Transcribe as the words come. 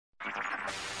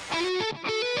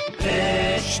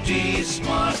HT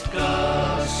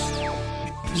Smartcast.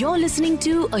 You're listening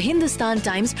to a Hindustan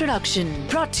Times production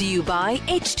brought to you by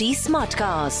HT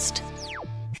Smartcast.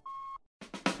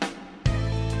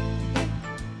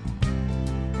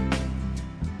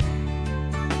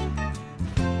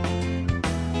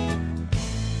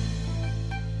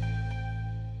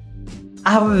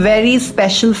 I have a very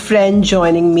special friend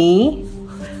joining me,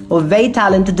 a very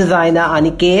talented designer,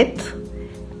 Aniket,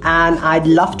 and I'd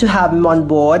love to have him on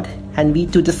board and we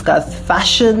to discuss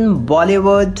fashion,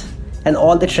 Bollywood, and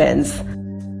all the trends.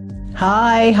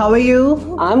 Hi, how are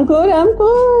you? I'm good.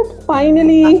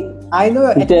 Finally. I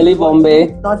know. Delhi,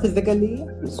 Bombay. Not physically.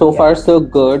 So far, so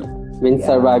good. Been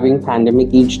surviving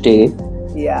pandemic each day.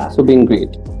 Yeah. So been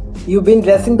great. You've been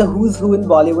dressing the who's who in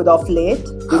Bollywood of late.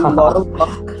 Doing a lot of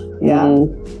work. Yeah.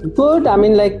 Good. I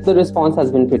mean, like the response has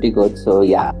been pretty good. So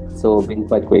yeah. So been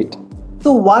quite great.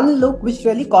 So one look which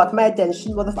really caught my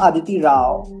attention was of Aditi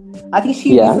Rao. I think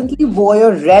she recently wore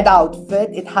a red outfit.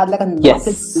 It had like a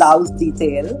knotted blouse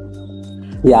detail.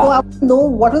 Yeah. So I want to know,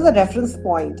 what was the reference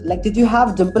point? Like, did you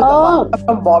have Dimple Kapadia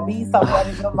from Bobby somewhere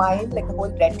in your mind? Like the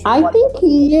whole red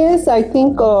I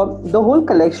think the whole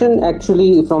collection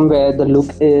actually from where the look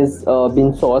is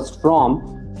being sourced from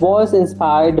was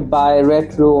inspired by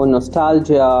retro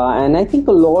nostalgia, and I think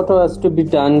a lot was to be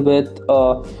done with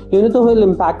the whole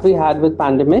impact we had with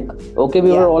pandemic. Okay,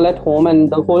 we were all at home and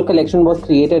the whole collection was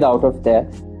created out of there.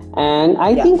 And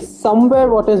I think somewhere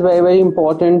what is very, very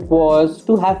important was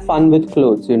to have fun with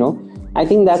clothes, I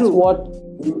think that's what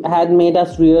had made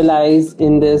us realize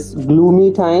in this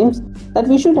gloomy times that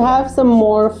we should have some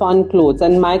more fun clothes.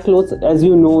 And my clothes, as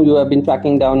you know, you have been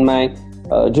tracking down my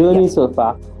journey so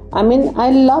far. I mean,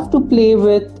 I love to play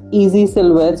with easy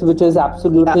silhouettes, which is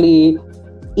absolutely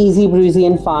easy breezy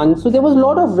and fun. So there was a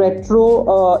lot of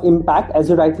retro impact, as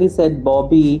you rightly said,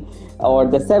 Bobby, or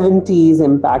the 70s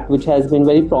impact, which has been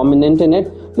very prominent in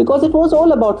it, because it was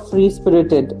all about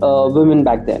free-spirited women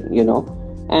back then,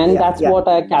 and that's what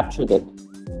I captured it.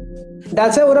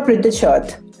 That's why I wore a printed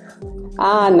shirt.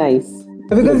 Ah, nice.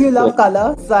 Because you love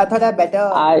color, so I thought I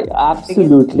better.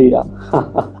 Absolutely, yeah.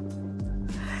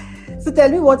 So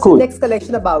tell me, what's the next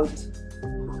collection about?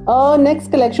 Next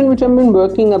collection which I've been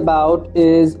working about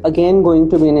is again going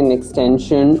to be an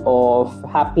extension of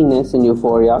happiness and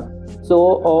euphoria.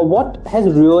 So what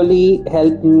has really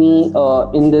helped me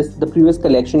in the previous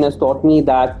collection has taught me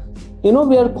that, we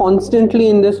are constantly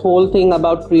in this whole thing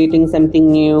about creating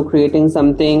something new, creating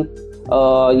something,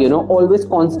 always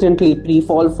constantly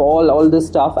pre-fall, fall, all this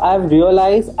stuff. I've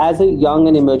realized as a young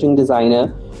and emerging designer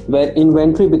where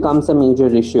inventory becomes a major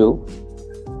issue.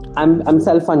 I'm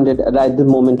self-funded at the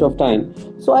moment of time.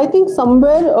 So I think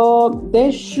somewhere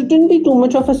there shouldn't be too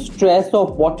much of a stress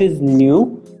of what is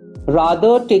new.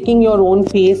 Rather, taking your own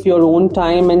pace, your own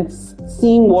time and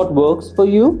seeing what works for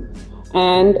you.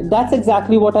 And that's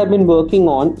exactly what I've been working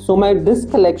on. So this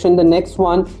collection, the next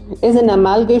one, is an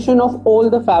amalgamation of all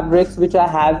the fabrics which I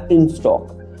have in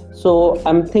stock. So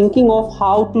I'm thinking of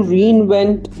how to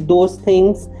reinvent those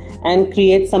things and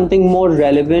create something more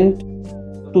relevant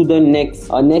to the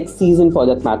next season for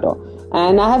that matter.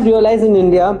 And I have realized in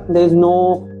India, there's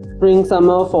no spring,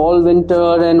 summer, fall,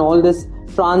 winter and all this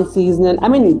trans-seasonal. I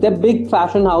mean, they're big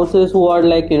fashion houses who are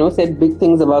said big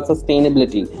things about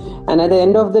sustainability. And at the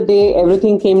end of the day,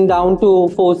 everything came down to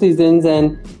 4 seasons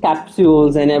and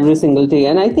capsules and every single day.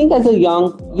 And I think as a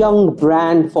young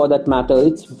brand for that matter,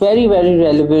 it's very, very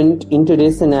relevant in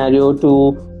today's scenario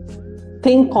to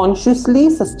think consciously,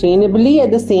 sustainably, at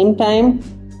the same time,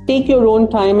 take your own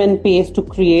time and pace to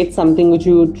create something which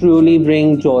you truly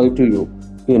bring joy to you,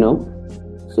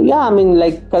 So yeah, I mean,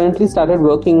 currently started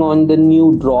working on the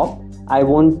new drop. I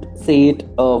won't say it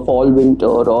fall, winter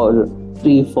or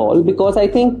pre-fall, because I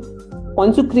think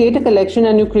once you create a collection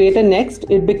and you create a next,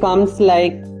 it becomes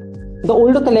like the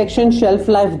older collection shelf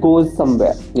life goes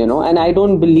somewhere, and I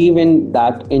don't believe in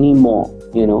that anymore,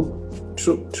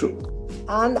 True.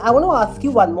 And I want to ask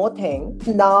you one more thing.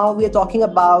 Now we are talking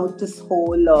about this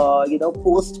whole,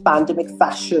 post-pandemic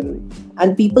fashion,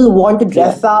 and people want to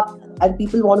dress up and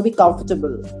people want to be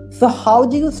comfortable. So how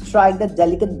do you strike that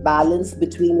delicate balance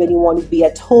between when you want to be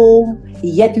at home,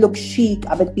 yet look chic?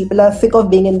 I mean, people are sick of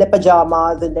being in their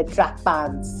pajamas and their track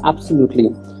pants. Absolutely.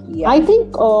 Yeah. I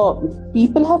think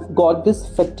people have got this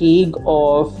fatigue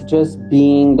of just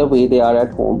being the way they are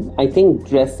at home. I think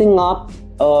dressing up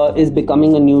is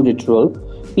becoming a new ritual.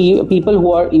 People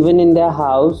who are even in their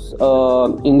house,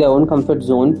 in their own comfort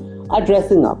zone, are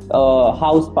dressing up.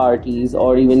 House parties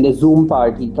or even the Zoom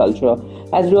party culture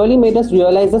has really made us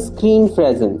realize the screen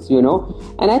presence,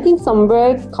 And I think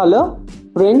somewhere color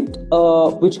print,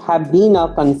 which have been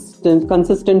a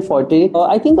consistent forte.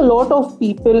 I think a lot of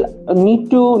people need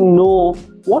to know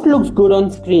what looks good on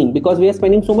screen, because we are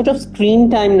spending so much of screen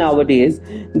time nowadays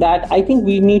that I think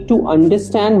we need to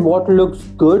understand what looks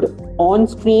good on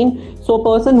screen. So a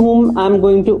person whom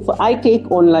I take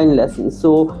online lessons.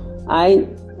 So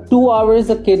 2 hours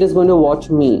a kid is going to watch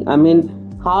me. I mean,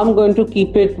 how I'm going to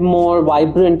keep it more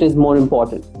vibrant is more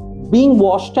important. Being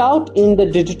washed out in the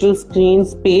digital screen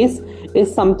space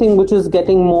is something which is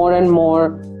getting more and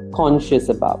more conscious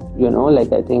about.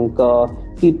 I think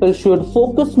people should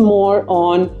focus more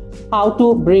on how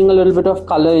to bring a little bit of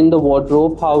color in the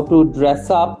wardrobe, how to dress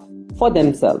up for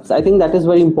themselves. I think that is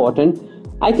very important.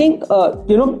 I think,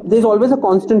 there's always a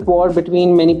constant war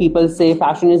between, many people say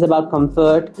fashion is about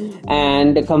comfort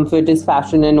and comfort is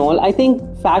fashion and all. I think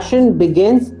fashion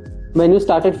begins when you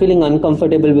started feeling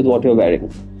uncomfortable with what you're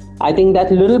wearing. I think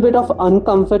that little bit of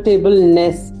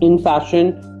uncomfortableness in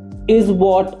fashion is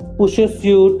what pushes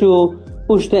you to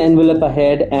push the envelope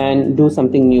ahead and do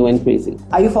something new and crazy.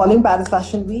 Are you following Paris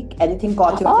Fashion Week? Anything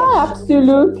caught your attention?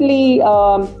 Absolutely.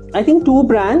 I think 2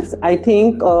 brands. I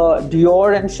think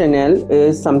Dior and Chanel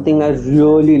is something I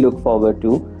really look forward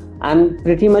to. I'm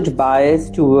pretty much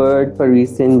biased toward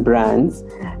Parisian brands,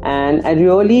 and I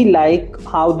really like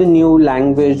how the new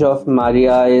language of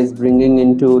Maria is bringing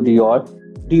into Dior.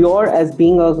 Dior, as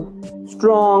being a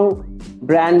strong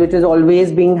brand which has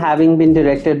always having been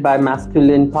directed by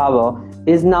masculine power,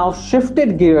 is now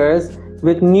shifted gears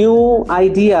with new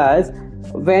ideas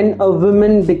when a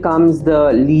woman becomes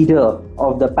the leader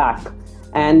of the pack.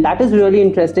 And that is really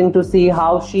interesting to see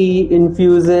how she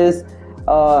infuses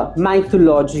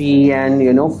mythology and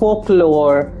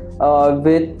folklore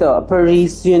with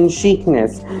Parisian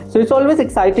chicness. So it's always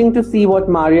exciting to see what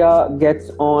Maria gets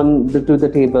to the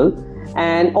table.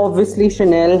 And obviously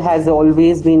Chanel has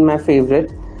always been my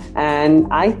favorite, and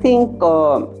I think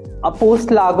post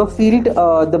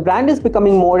Lagerfeld the brand is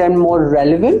becoming more and more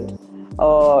relevant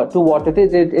to what it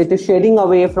is. It is shedding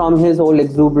away from his whole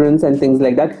exuberance and things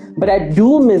like that, but I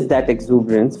do miss that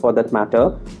exuberance, for that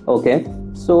matter. Okay,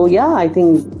 so yeah, I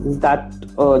think that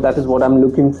is what I'm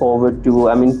looking forward to.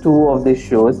 I mean, 2 of these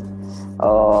shows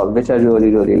which I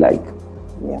really like.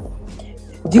 Yeah.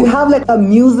 Do you have like a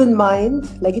muse in mind?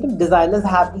 Designers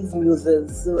have these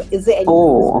muses. So is there any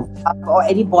or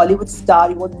any Bollywood star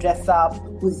you want to dress up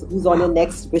who's on your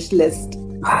next wish list?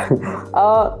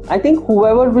 I think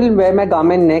whoever will wear my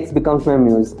garment next becomes my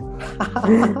muse.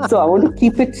 So I want to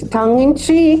keep it tongue in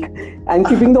cheek and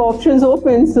keeping the options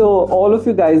open. So all of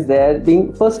you guys there,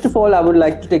 first of all, I would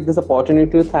like to take this opportunity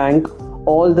to thank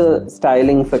all the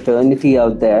styling fraternity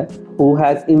out there who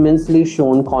has immensely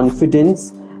shown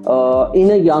confidence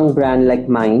in a young brand like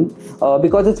mine,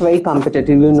 because it's very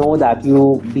competitive. That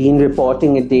you've been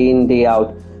reporting it day in, day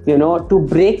out, to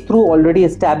break through already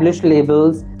established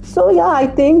labels. So yeah, I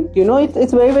think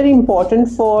it's very, very important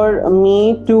for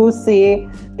me to say,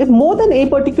 if more than a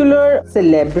particular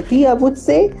celebrity, I would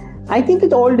say, I think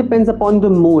it all depends upon the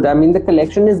mood. I mean, the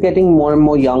collection is getting more and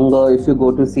more younger. If you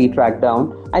go to see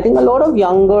Trackdown, I think a lot of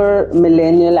younger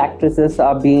millennial actresses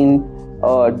are being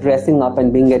dressing up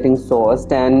and getting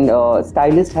sourced, and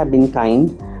stylists have been kind,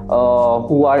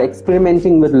 who are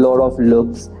experimenting with a lot of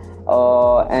looks,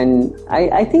 and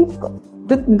I think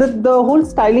the whole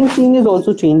styling scene is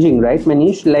also changing, right,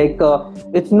 Manish?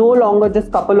 It's no longer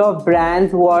just couple of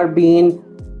brands who are being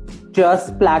just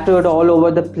splattered all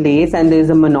over the place, and there's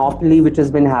a monopoly which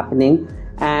has been happening,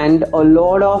 and a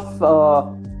lot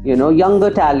of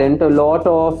younger talent, a lot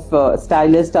of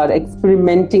stylists are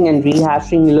experimenting and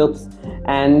rehashing looks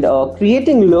and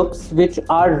creating looks which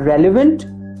are relevant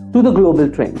to the global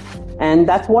trend. And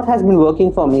that's what has been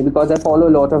working for me, because I follow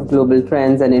a lot of global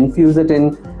trends and infuse it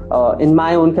in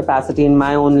my own capacity, in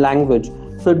my own language.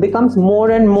 So it becomes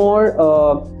more and more,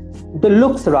 the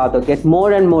looks rather get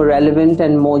more and more relevant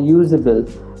and more usable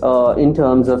in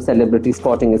terms of celebrity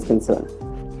spotting is concerned.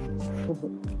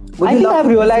 I think I've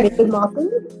realized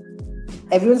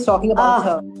everyone's talking about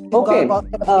her. Okay.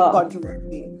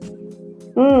 Controversy.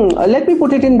 Let me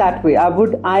put it in that way.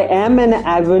 I am an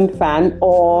avid fan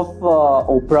of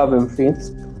Oprah Winfrey.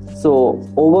 So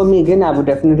over Meghan, I would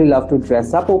definitely love to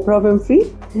dress up Oprah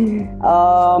Winfrey.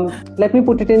 Let me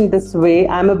put it in this way.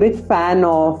 I'm a big fan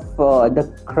of The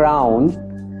Crown.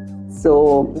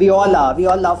 So we all are. We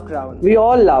all love Crown. We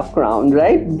all love Crown,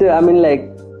 right? I mean,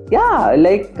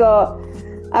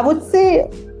 I would say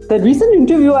the recent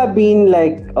interview I've been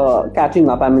catching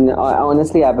up. I mean,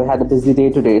 honestly, I've had a busy day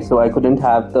today, so I couldn't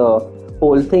have the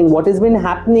whole thing. What has been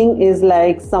happening is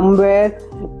somewhere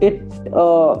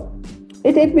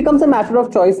it becomes a matter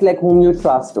of choice, whom you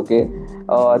trust. Okay,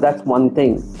 That's one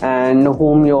thing. And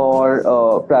whom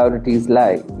your priorities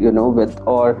lie, with,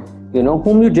 or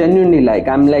whom you genuinely like.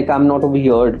 I'm not over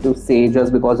here to say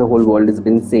just because the whole world has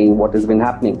been saying what has been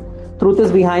happening. Truth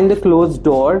is, behind the closed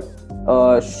door,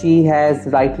 she has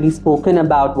rightly spoken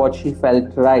about what she felt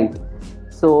right.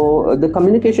 So the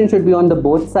communication should be on the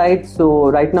both sides. So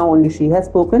right now only she has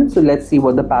spoken. So let's see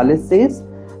what the palace says,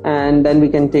 and then we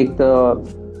can take the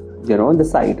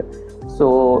side.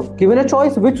 So given a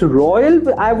choice, which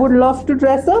royal I would love to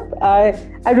dress up, I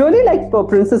really like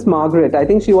Princess Margaret. I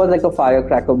think she was like a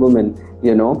firecracker woman,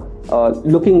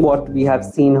 looking what we have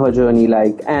seen her journey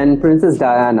like, and Princess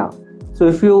Diana. So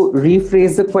if you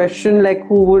rephrase the question like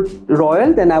who would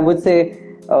royal, then I would say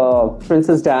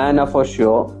Princess Diana for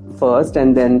sure first,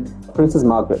 and then Princess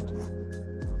Margaret.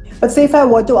 But say if I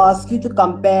were to ask you to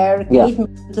compare Kate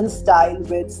Middleton's style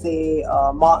with, say,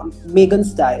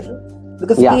 Meghan's style,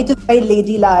 because Kate is very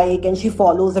ladylike and she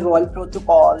follows the royal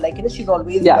protocol. She's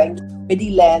always wearing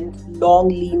midi length, long,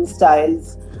 lean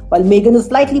styles, while Meghan is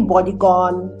slightly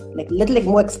bodycon, little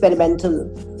more experimental.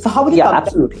 So how would you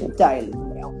compare style?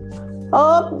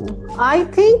 I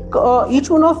think each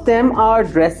one of them are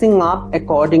dressing up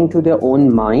according to their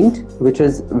own mind, which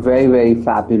is very, very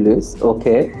fabulous.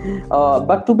 Okay.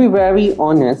 But to be very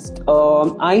honest,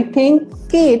 I think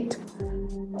Kate,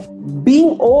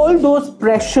 being all those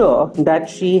pressure that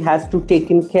she has to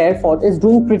take in care for, is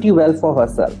doing pretty well for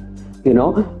herself.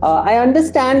 I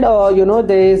understand,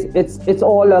 it's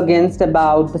all against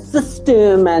about the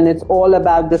system, and it's all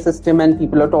about the system, and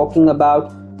people are talking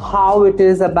about how it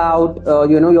is about,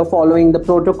 you're following the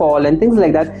protocol and things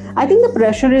like that. I think the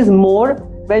pressure is more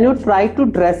when you try to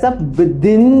dress up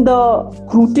within the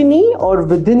scrutiny or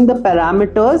within the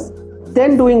parameters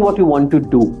than doing what you want to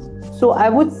do. So I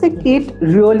would say Kate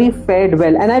really fared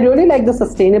well, and I really like the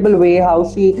sustainable way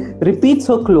how she repeats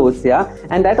her clothes,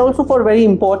 and that also for very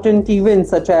important events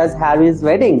such as Harry's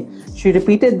wedding. She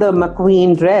repeated the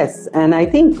McQueen dress, and I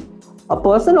think a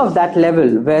person of that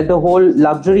level, where the whole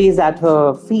luxury is at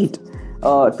her feet,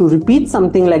 to repeat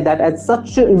something like that at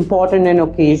such an important and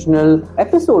occasional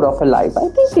episode of her life, I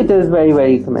think it is very,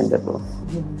 very commendable.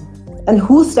 And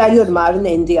whose style you admire in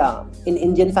India, in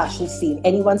Indian fashion scene?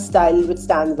 Anyone's style which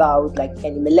stands out, like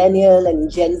any millennial, any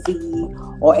Gen Z,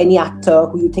 or any actor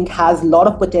who you think has a lot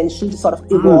of potential to sort of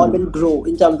evolve and grow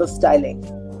in terms of styling?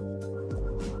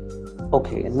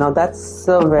 Okay, now that's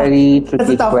a very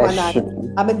tricky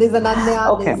question. There's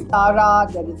Ananya, there's Tara,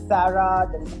 there is Sarah,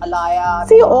 there is Alaya.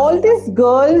 See, all these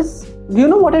girls,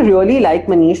 what I really like,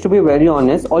 Manish, to be very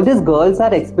honest, all these girls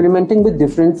are experimenting with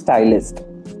different stylists,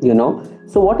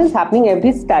 So what is happening,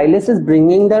 every stylist is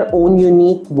bringing their own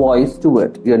unique voice to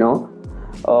it,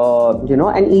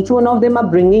 and each one of them are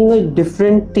bringing a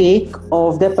different take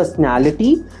of their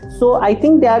personality. So I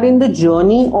think they are in the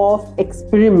journey of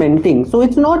experimenting. So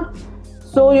it's not...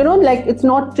 it's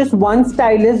not just one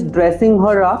stylist dressing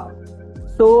her up.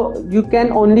 So you can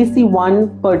only see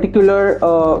one particular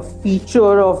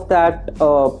feature of that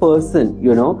person,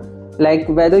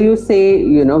 whether you say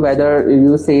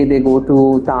they go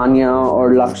to Tanya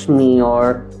or Lakshmi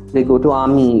or they go to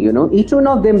Ami, each one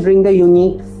of them bring the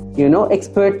unique,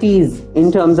 expertise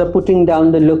in terms of putting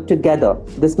down the look together,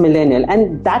 this millennial.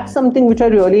 And that's something which I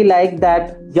really like,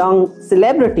 that young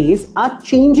celebrities are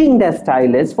changing their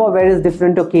stylists for various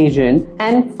different occasions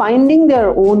and finding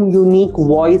their own unique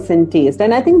voice and taste.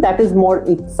 And I think that is more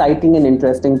exciting and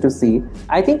interesting to see.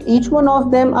 I think each one of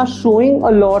them are showing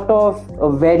a lot of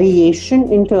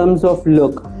variation in terms of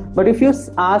look. But if you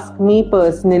ask me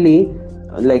personally,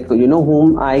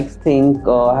 whom I think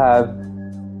have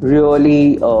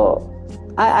really...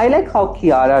 I like how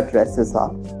Kiara dresses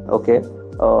up, okay?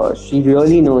 She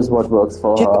really knows what works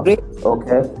for her.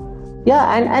 Okay.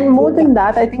 Yeah, and more than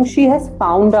that, I think she has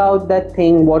found out that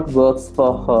thing what works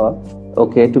for her.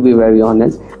 Okay, to be very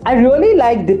honest. I really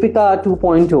like Deepika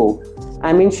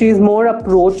 2.0. She's more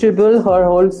approachable. Her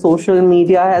whole social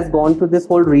media has gone to this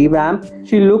whole revamp.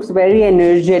 She looks very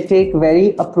energetic,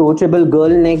 very approachable girl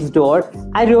next door.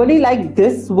 I really like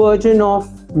this version of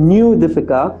new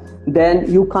Deepika than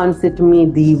You Can't Sit Me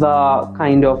diva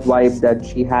kind of vibe that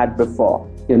she had before.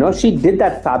 She did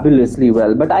that fabulously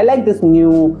well. But I like this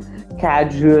new,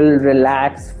 casual,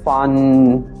 relaxed,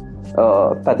 fun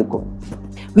Padukone.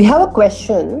 We have a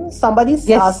question. Somebody's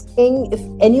asking if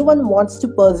anyone wants to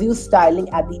pursue styling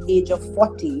at the age of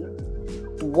 40,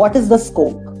 what is the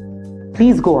scope?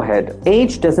 Please go ahead.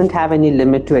 Age doesn't have any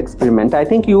limit to experiment. I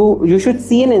think you should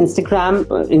see an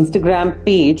Instagram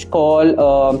page called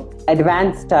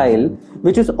Advanced Style,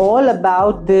 which is all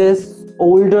about this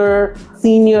older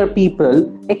senior people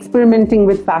experimenting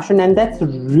with fashion, and that's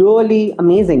really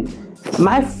amazing.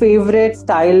 My favorite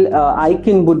style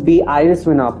icon would be Iris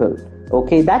Winapil.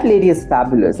 Okay, that lady is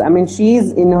fabulous. I mean,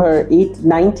 she's in her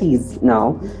 90s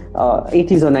now,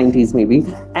 80s or 90s maybe,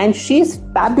 and she's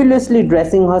fabulously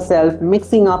dressing herself,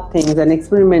 mixing up things and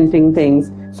experimenting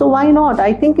things. So why not?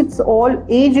 I think it's all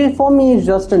age for me is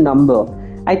just a number.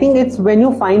 I think it's when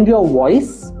you find your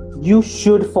voice, you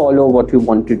should follow what you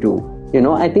want to do.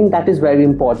 I think that is very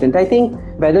important. I think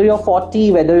whether you're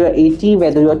 40, whether you're 80,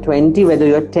 whether you're 20, whether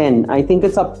you're 10, I think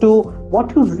it's up to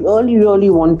what you really, really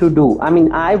want to do. I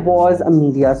mean, I was a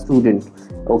media student,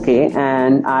 okay,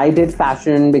 and I did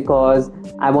fashion because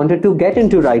I wanted to get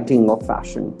into writing of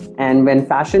fashion. And when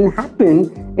fashion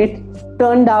happened, it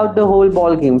turned out the whole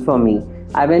ball game for me.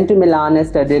 I went to Milan and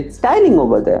studied styling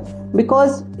over there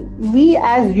because we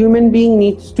as human beings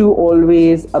needs to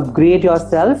always upgrade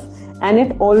yourself. And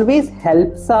it always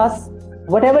helps us,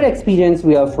 whatever experience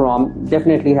we are from,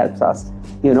 definitely helps us,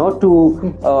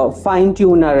 to fine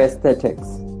tune our aesthetics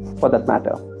for that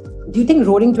matter. Do you think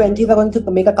Roaring 20s are going to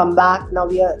make a comeback? Now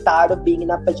we are tired of being in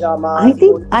our pajamas.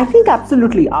 I think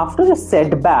absolutely. After a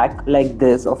setback like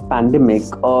this of pandemic,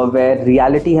 where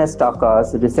reality has struck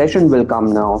us, recession will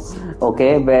come now,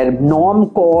 okay, where norm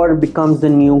core becomes the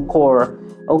new core.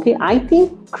 Okay, I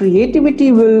think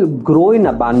creativity will grow in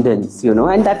abundance,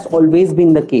 and that's always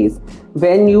been the case.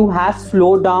 When you have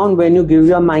slowed down, when you give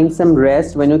your mind some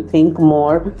rest, when you think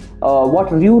more,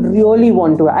 what you really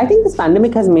want to. I think this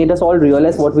pandemic has made us all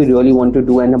realize what we really want to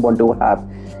do and want to have.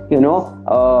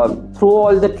 Throw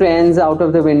all the trends out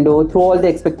of the window, throw all the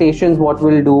expectations, what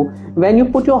we'll do. When you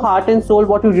put your heart and soul,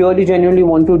 what you really genuinely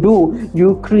want to do,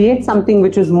 you create something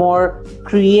which is more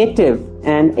creative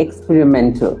and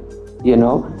experimental.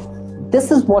 This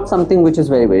is what something which is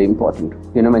very, very important,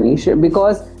 Manish,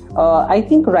 because I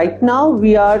think right now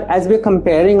as we're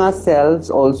comparing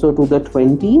ourselves also to the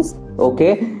 20s,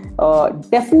 okay,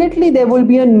 definitely there will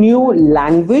be a new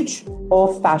language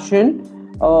of fashion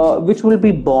which will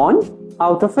be born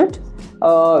out of it,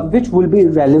 which will be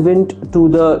relevant to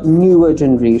the newer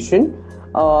generation.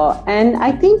 And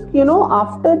I think,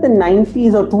 after the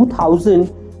 90s or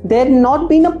 2000, there not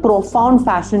been a profound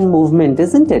fashion movement,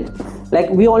 isn't it? Like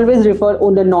we always refer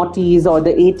the noughties or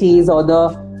the 80s or the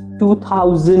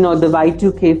 2000 or the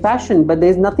Y2K fashion, but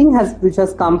there's nothing which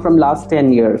has come from last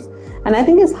 10 years. And I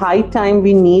think it's high time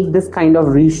we need this kind of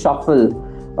reshuffle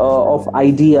of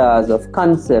ideas, of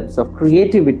concepts, of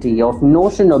creativity, of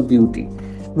notion of beauty,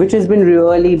 which has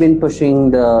really been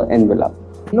pushing the envelope.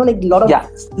 Like a lot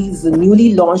of these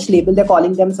newly launched label, they're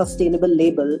calling them sustainable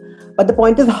label. But the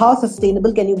point is, how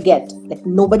sustainable can you get? Like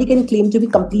nobody can claim to be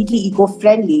completely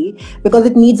eco-friendly because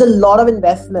it needs a lot of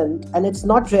investment, and it's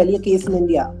not really a case in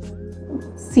India.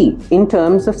 See, in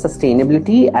terms of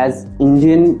sustainability, as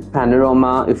Indian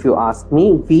panorama, if you ask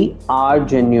me, we are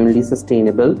genuinely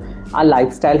sustainable. Our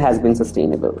lifestyle has been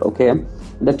sustainable, okay?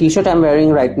 The t-shirt I'm wearing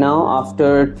right now,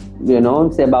 after,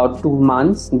 say about 2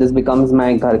 months, this becomes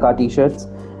my Gharka t-shirts.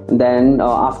 Then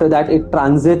after that, it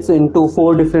transits into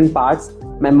 4 different parts.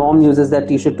 My mom uses that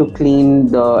t-shirt to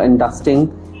clean and dusting.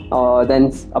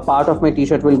 Then a part of my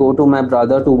t-shirt will go to my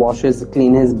brother to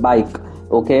clean his bike.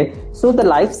 Okay, so the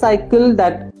life cycle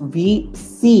that we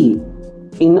see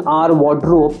in our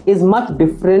wardrobe is much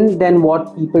different than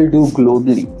what people do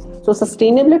globally. So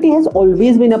sustainability has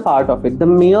always been a part of it. The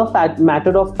mere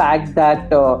matter of fact that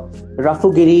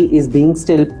Rafugiri is being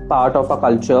still part of a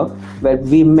culture where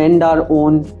we mend our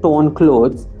own torn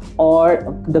clothes, or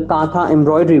the kantha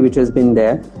embroidery which has been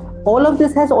there. All of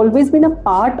this has always been a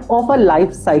part of a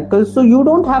life cycle. So you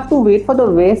don't have to wait for the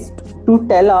West to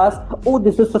tell us, oh,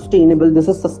 this is sustainable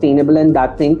and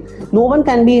that thing. No one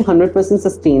can be 100%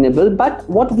 sustainable, but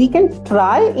what we can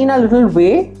try in a little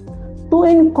way to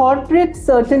incorporate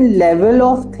certain level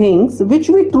of things which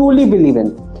we truly believe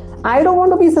in. I don't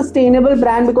want to be a sustainable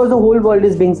brand because the whole world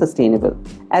is being sustainable.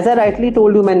 As I rightly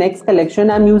told you, my next collection,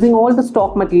 I'm using all the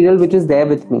stock material which is there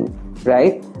with me,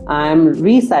 right? I'm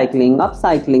recycling,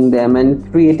 upcycling them and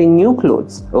creating new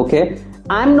clothes, okay?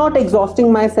 I'm not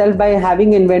exhausting myself by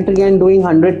having inventory and doing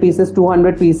 100 pieces,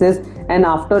 200 pieces, and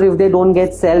after if they don't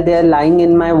get sold, they're lying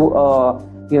in my,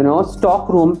 stock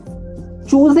room.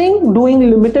 Choosing doing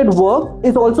limited work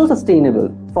is also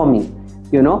sustainable for me,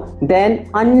 then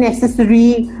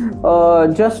unnecessary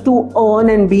just to earn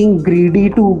and being greedy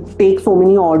to take so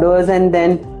many orders and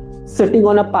then sitting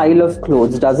on a pile of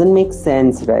clothes doesn't make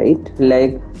sense, right?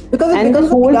 Like, and the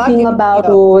whole thing about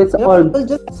it's all people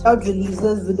just put out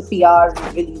releases with the PR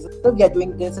releases. We are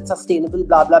doing this, it's sustainable,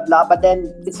 blah blah blah. But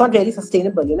then it's not really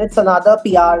sustainable. It's another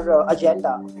PR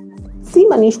agenda. See,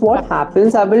 Manish, what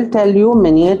happens, I will tell you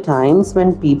many a times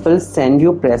when people send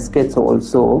you press kits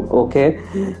also, okay,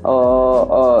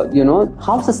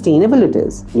 how sustainable it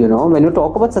is. When you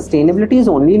talk about sustainability, is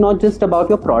only not just about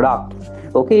your product,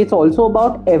 okay, it's also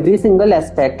about every single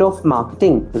aspect of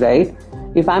marketing, right?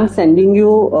 If I'm sending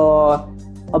you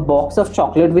a box of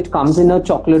chocolate which comes in a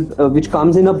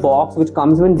box, which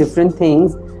comes with different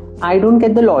things, I don't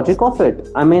get the logic of it.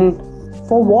 I mean,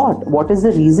 for what? What is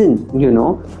the reason,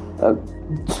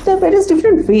 there are various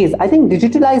different ways. I think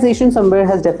digitalization somewhere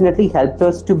has definitely helped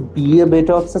us to be a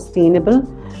bit of sustainable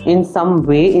in some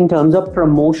way in terms of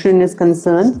promotion is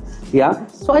concerned. Yeah.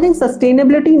 So I think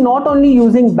sustainability, not only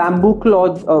using bamboo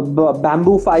cloth,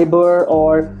 bamboo fiber,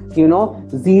 or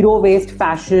zero waste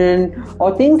fashion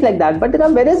or things like that, but there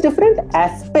are various different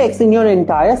aspects in your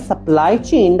entire supply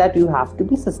chain that you have to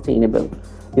be sustainable.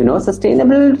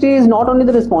 Sustainability is not only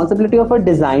the responsibility of a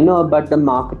designer, but the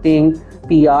marketing,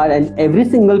 PR, and every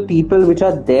single people which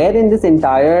are there in this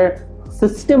entire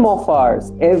system of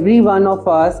ours. Every one of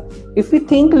us, if we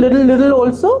think little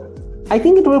also, I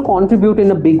think it will contribute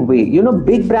in a big way.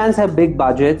 Big brands have big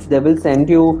budgets. They will send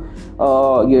you,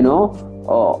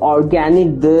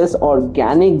 organic this,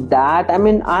 organic that. I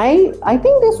mean, I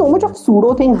think there's so much of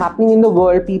pseudo thing happening in the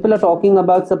world. People are talking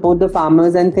about support the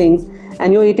farmers and things,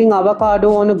 and you're eating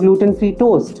avocado on a gluten-free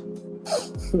toast.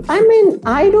 I mean,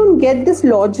 I don't get this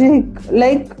logic.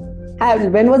 Like,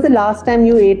 when was the last time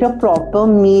you ate a proper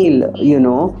meal?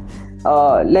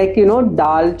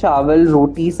 Dal, chawal,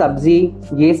 roti, sabzi,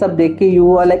 ye sab dekh ke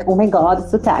you are like, oh my god, it's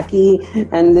so tacky,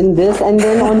 and then this, and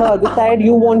then on the other side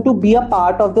you want to be a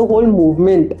part of the whole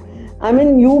movement. I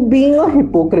mean, you being a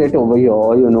hypocrite over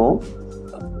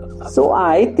here, So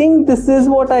I think this is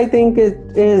what I think is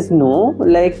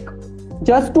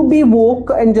just to be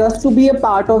woke and just to be a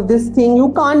part of this thing,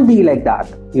 you can't be like that,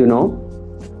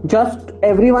 Just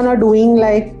everyone are doing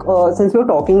since we're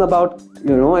talking about,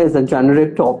 as a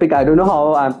generic topic, I don't know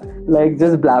how I'm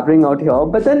just blabbering out here,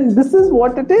 but then this is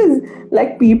what it is.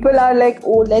 People are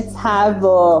oh, let's have,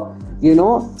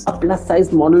 a plus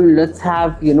size model, let's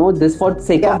have, this for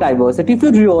sake of diversity. If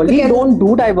you really don't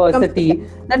do diversity,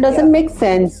 that doesn't make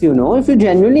sense, If you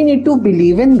genuinely need to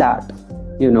believe in that,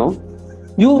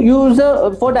 you use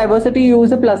for diversity, you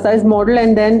use a plus size model,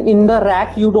 and then in the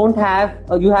rack you don't have,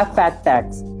 you have fat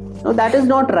tags. No, that is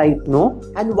not right, no?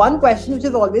 And one question which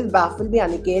has always baffled me,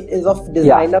 Aniket, is of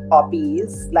designer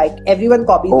copies. Everyone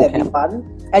copies everyone.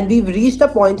 And we've reached a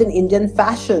point in Indian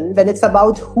fashion when it's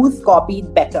about who's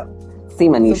copied better. See,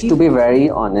 Manish, to be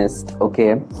very honest,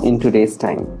 okay, in today's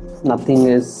time, nothing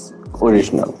is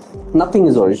original. Nothing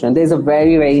is original. There's a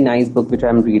very, very nice book which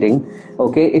I'm reading.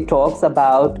 Okay, it talks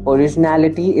about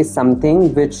originality is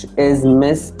something which is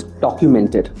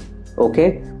misdocumented.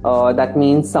 Okay, that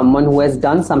means someone who has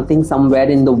done something somewhere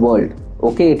in the world.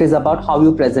 Okay, it is about how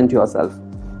you present yourself.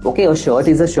 Okay, a shirt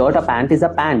is a shirt, a pant is a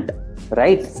pant,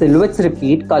 right? Silhouettes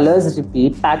repeat, colors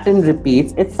repeat, pattern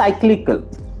repeats. It's cyclical.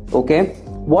 Okay,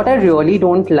 what I really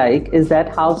don't like is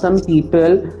that how some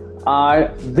people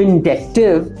are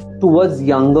vindictive towards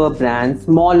younger brands,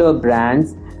 smaller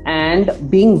brands, and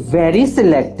being very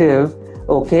selective,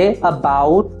 okay,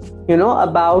 about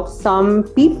some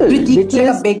people, which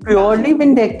is purely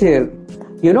vindictive.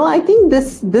 I think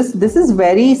this is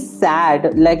very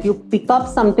sad. You pick up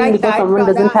something because someone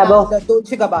doesn't have the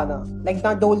Dolce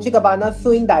Gabbana, Dolce Gabbana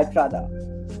suing Diet Prada.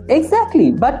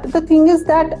 Exactly, but the thing is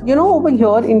that over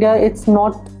here, India, it's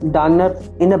not done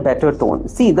in a better tone.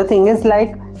 See, the thing is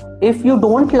if you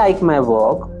don't like my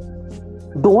work,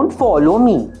 don't follow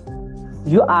me.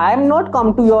 I am not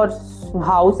come to your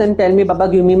house and tell me, Baba,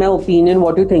 give me my opinion,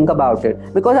 what you think about it,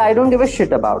 because I don't give a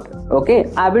shit about it.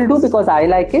 Okay, I will do because I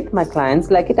like it, my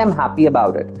clients like it, I'm happy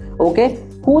about it. Okay,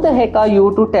 who the heck are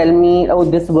you to tell me, oh,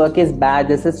 this work is bad,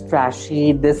 this is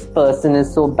trashy, this person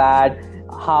is so bad,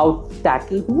 how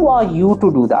tacky? Who are you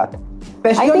to do that?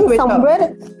 Especially I think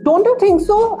somewhere, don't you think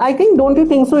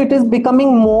so? It is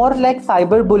becoming more like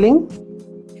cyberbullying.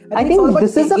 I think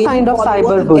this is a kind of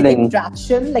cyberbullying.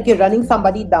 Traction, you're running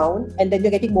somebody down and then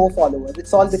you're getting more followers.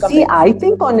 It's all becoming. See, I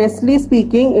think honestly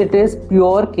speaking, it is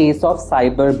pure case of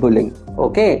cyberbullying.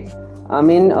 Okay, I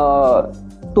mean,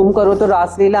 तुम करो तो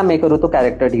रास लीला, मैं करो तो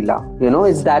character ढीला.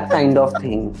 It's that kind of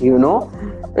thing.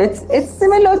 It's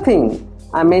similar thing.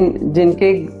 I mean,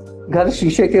 जिनके घर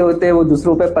शीशे के होते हैं वो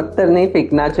दूसरों पे पत्थर नहीं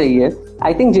फेंकना चाहिए.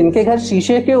 I think जिनके घर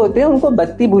शीशे के होते हैं उनको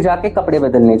बत्ती बुझा के कपड़े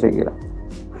बदलने चाहिए.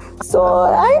 So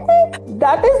I think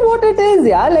that is what it is,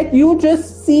 yeah. You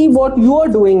just see what you are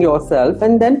doing yourself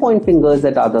and then point fingers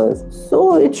at others.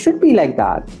 So it should be like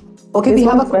that. Okay, we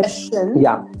have a question.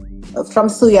 Yeah. From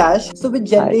Suyash. So with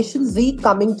Generation Z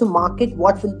coming to market,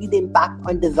 what will be the impact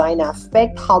on design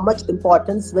aspect? How much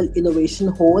importance will innovation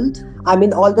hold? I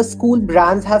mean, all the school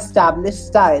brands have established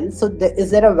style. So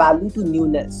is there a value to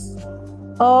newness?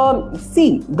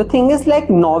 See, the thing is like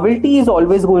novelty is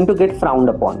always going to get frowned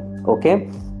upon. Okay.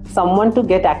 Someone to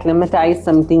get acclimatized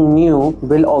something new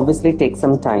will obviously take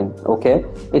some time. Okay.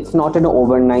 It's not an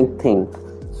overnight thing.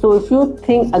 So if you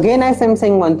think, again, as I'm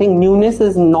saying one thing, newness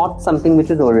is not something which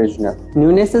is original.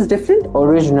 Newness is different,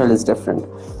 original is different.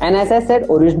 And as I said,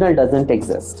 original doesn't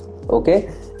exist. Okay.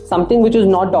 Something which is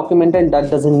not documented, that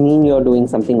doesn't mean you're doing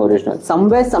something original.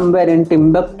 Somewhere in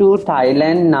Timbuktu,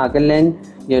 Thailand, Nagaland,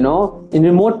 in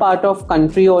remote part of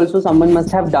country also, someone must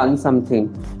have done something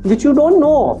which you don't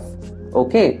know of.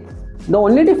 Okay. The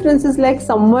only difference is like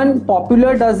someone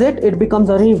popular does it, it becomes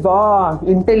a wow,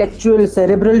 intellectual,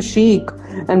 cerebral chic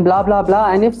and blah blah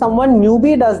blah. And if someone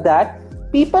newbie does that,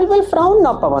 people will frown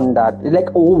upon that. Like,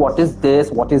 oh, what is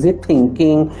this? What is it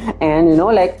thinking? And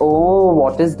oh,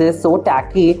 what is this? So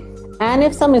tacky. And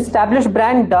if some established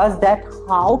brand does that,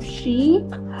 how chic?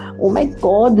 Oh my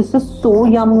God, this is so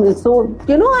yum. So,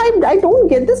 I don't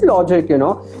get this logic,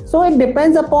 So it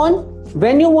depends upon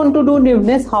when you want to do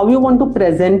newness, how you want to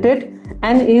present it,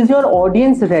 and is your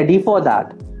audience ready for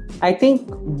that? I think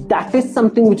that is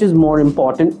something which is more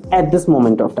important at this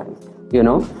moment of time,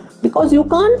 because you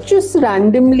can't just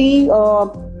randomly,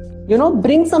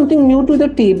 bring something new to the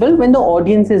table when the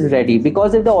audience is ready.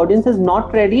 Because if the audience is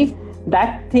not ready,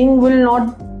 that thing will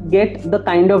not get the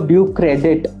kind of due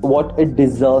credit what it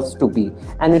deserves to be,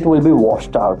 and it will be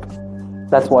washed out.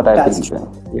 That's what I think.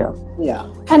 Yeah.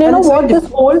 And what this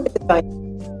whole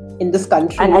in this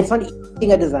country, and it's not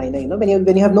being a designer. When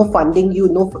you have no funding,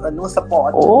 no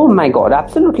support. Oh my God,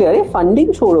 absolutely.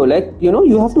 Funding, choro. Like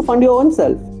you have to fund your own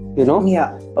self.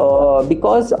 Yeah.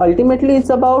 Because ultimately it's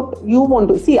about you want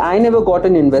to see. I never got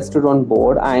an investor on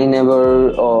board. I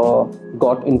never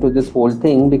got into this whole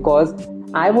thing because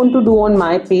I want to do on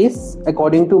my pace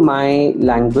according to my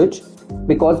language.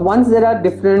 Because once there are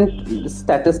different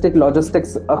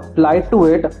logistics applied to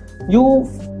it, you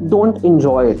don't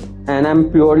enjoy it. And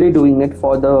I'm purely doing it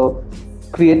for the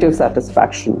creative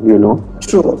satisfaction,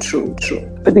 True.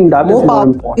 I think that is more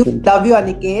important. Love you,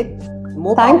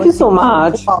 Aniket. Thank you so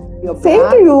much. Same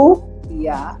to you.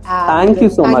 Yeah. Thank you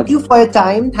so much. Thank you for your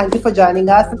time. Thank you for joining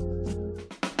us.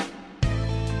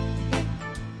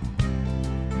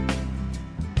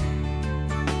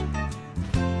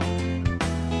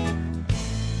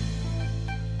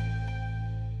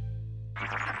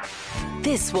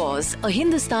 This was a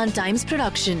Hindustan Times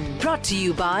production brought to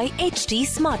you by HT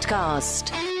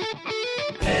Smartcast.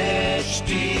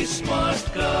 HT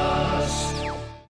Smartcast.